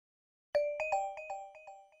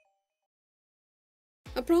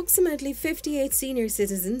Approximately 58 senior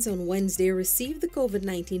citizens on Wednesday received the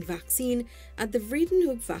COVID-19 vaccine at the Vreed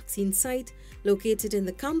vaccine site located in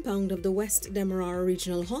the compound of the West Demerara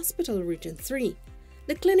Regional Hospital, Region 3.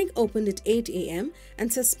 The clinic opened at 8 a.m.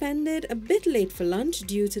 and suspended a bit late for lunch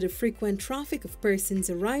due to the frequent traffic of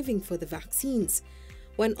persons arriving for the vaccines.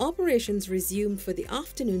 When operations resumed for the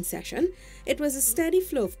afternoon session, it was a steady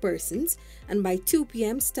flow of persons, and by 2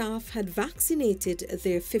 p.m. staff had vaccinated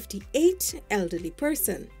their 58 elderly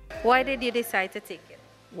person. Why did you decide to take it?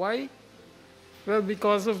 Why? Well,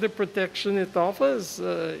 because of the protection it offers.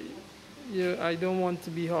 I don't want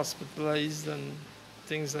to be hospitalized and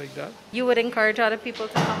things like that. You would encourage other people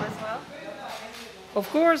to come as well? Of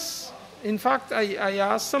course. In fact, I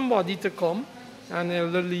asked somebody to come, an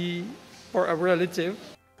elderly or a relative.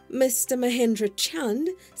 Mr. Mahendra Chand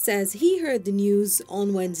says he heard the news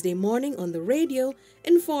on Wednesday morning on the radio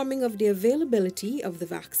informing of the availability of the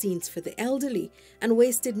vaccines for the elderly and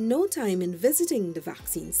wasted no time in visiting the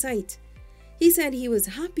vaccine site. He said he was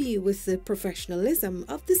happy with the professionalism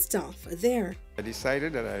of the staff there. I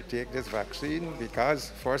decided that I'd take this vaccine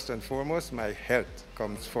because first and foremost my health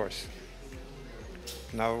comes first.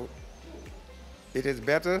 Now, it is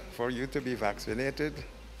better for you to be vaccinated.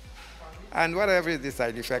 And whatever is the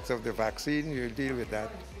side effects of the vaccine, you'll deal with that.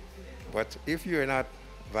 But if you're not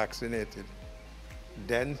vaccinated,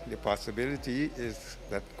 then the possibility is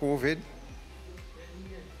that COVID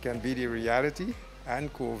can be the reality,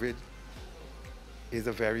 and COVID is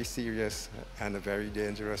a very serious and a very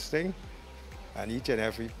dangerous thing. And each and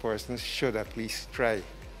every person should at least try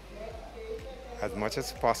as much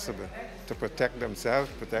as possible to protect themselves,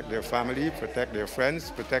 protect their family, protect their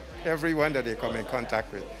friends, protect everyone that they come in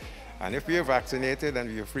contact with. And if we are vaccinated and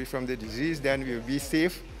we are free from the disease, then we will be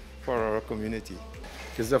safe for our community.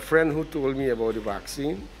 It's a friend who told me about the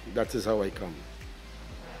vaccine. That is how I come.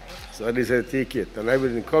 So I decided to take it. And I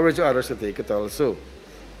will encourage others to take it also,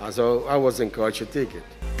 as I was encouraged to take it.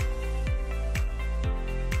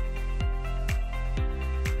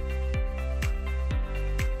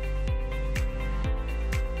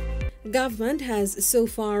 Government has so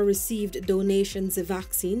far received donations of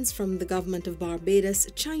vaccines from the government of Barbados,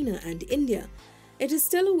 China and India. It is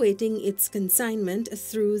still awaiting its consignment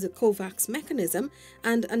through the COVAX mechanism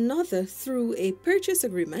and another through a purchase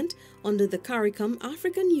agreement under the CARICOM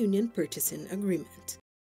African Union Purchasing Agreement.